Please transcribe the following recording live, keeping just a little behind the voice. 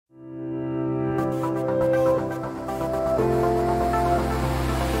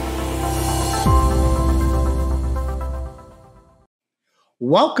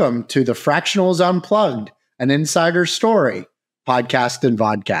Welcome to the Fractionals Unplugged, an insider story, podcast and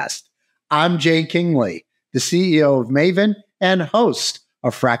vodcast. I'm Jay Kingley, the CEO of Maven and host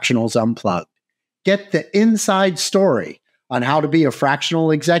of Fractionals Unplugged. Get the inside story on how to be a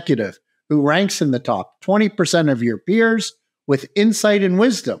fractional executive who ranks in the top 20% of your peers with insight and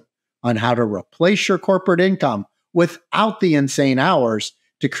wisdom on how to replace your corporate income without the insane hours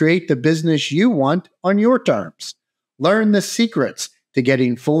to create the business you want on your terms. Learn the secrets to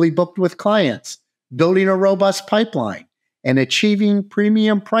getting fully booked with clients, building a robust pipeline, and achieving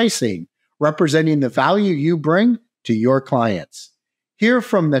premium pricing, representing the value you bring to your clients. Hear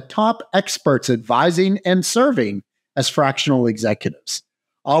from the top experts advising and serving as fractional executives.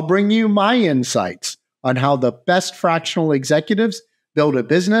 I'll bring you my insights on how the best fractional executives build a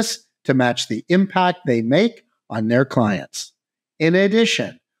business to match the impact they make on their clients. In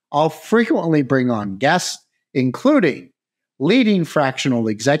addition, I'll frequently bring on guests, including leading fractional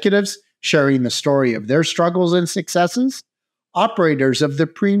executives sharing the story of their struggles and successes, operators of the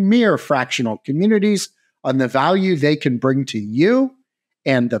premier fractional communities on the value they can bring to you,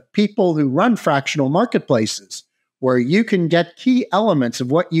 and the people who run fractional marketplaces, where you can get key elements of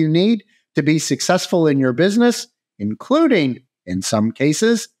what you need to be successful in your business, including, in some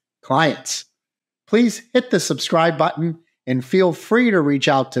cases, clients. Please hit the subscribe button and feel free to reach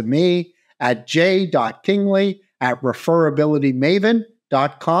out to me at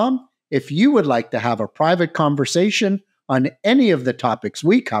j.kingley@referabilitymaven.com if you would like to have a private conversation on any of the topics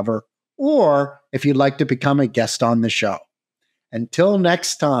we cover, or if you'd like to become a guest on the show. Until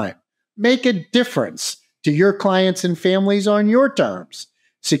next time, make a difference to your clients and families on your terms,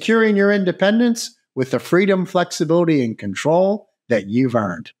 securing your independence with the freedom, flexibility, and control that you've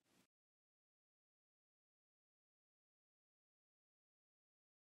earned.